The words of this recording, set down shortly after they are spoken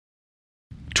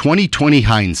20/20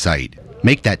 hindsight.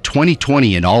 Make that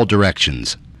 20/20 in all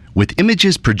directions. With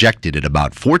images projected at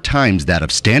about 4 times that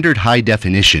of standard high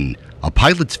definition, a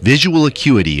pilot's visual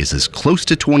acuity is as close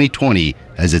to 20/20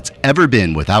 as it's ever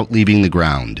been without leaving the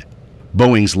ground.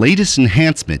 Boeing's latest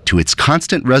enhancement to its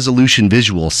constant resolution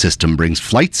visual system brings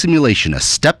flight simulation a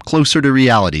step closer to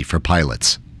reality for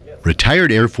pilots.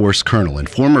 Retired Air Force Colonel and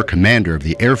former commander of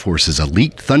the Air Force's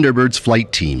elite Thunderbirds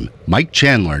flight team, Mike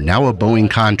Chandler, now a Boeing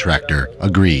contractor,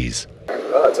 agrees.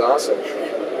 Oh, that's awesome.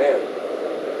 Man,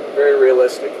 very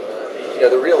realistic. Yeah,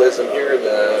 the realism here in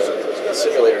the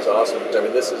simulator is awesome. I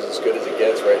mean, this is as good as it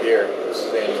gets right here.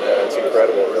 It's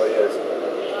incredible, it really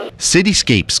is.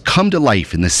 Cityscapes come to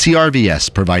life in the CRVS,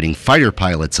 providing fighter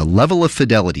pilots a level of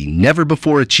fidelity never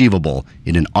before achievable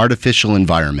in an artificial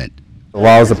environment. It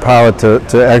allows the pilot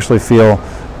to actually feel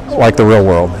like the real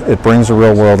world. It brings the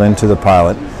real world into the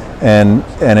pilot, and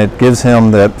it gives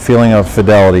him that feeling of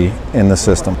fidelity in the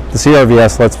system. The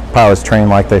CRVS lets pilots train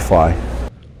like they fly.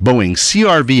 Boeing's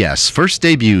CRVS first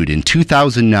debuted in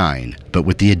 2009, but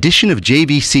with the addition of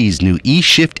JVC's new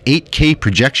eShift 8K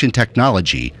projection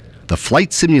technology, the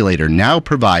flight simulator now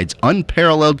provides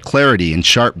unparalleled clarity and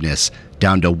sharpness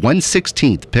down to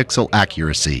 1/16th pixel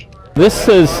accuracy. This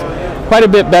is quite a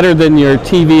bit better than your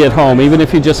TV at home, even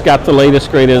if you just got the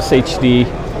latest, greatest HD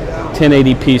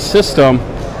 1080p system.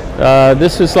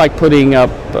 This is like putting up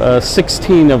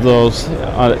 16 of those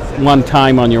at one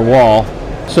time on your wall.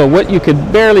 So what you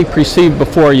could barely perceive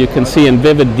before, you can see in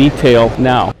vivid detail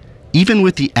now. Even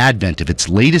with the advent of its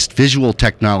latest visual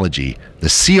technology, the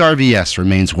CRVS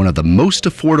remains one of the most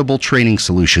affordable training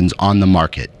solutions on the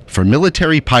market. For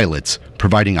military pilots,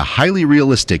 providing a highly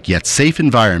realistic yet safe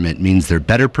environment means they're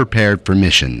better prepared for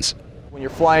missions. When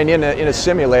you're flying in a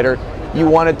simulator, you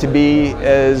want it to be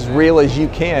as real as you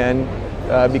can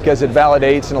because it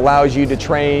validates and allows you to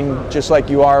train just like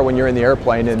you are when you're in the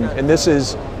airplane. And this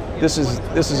is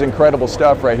incredible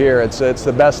stuff right here. It's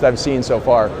the best I've seen so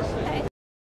far.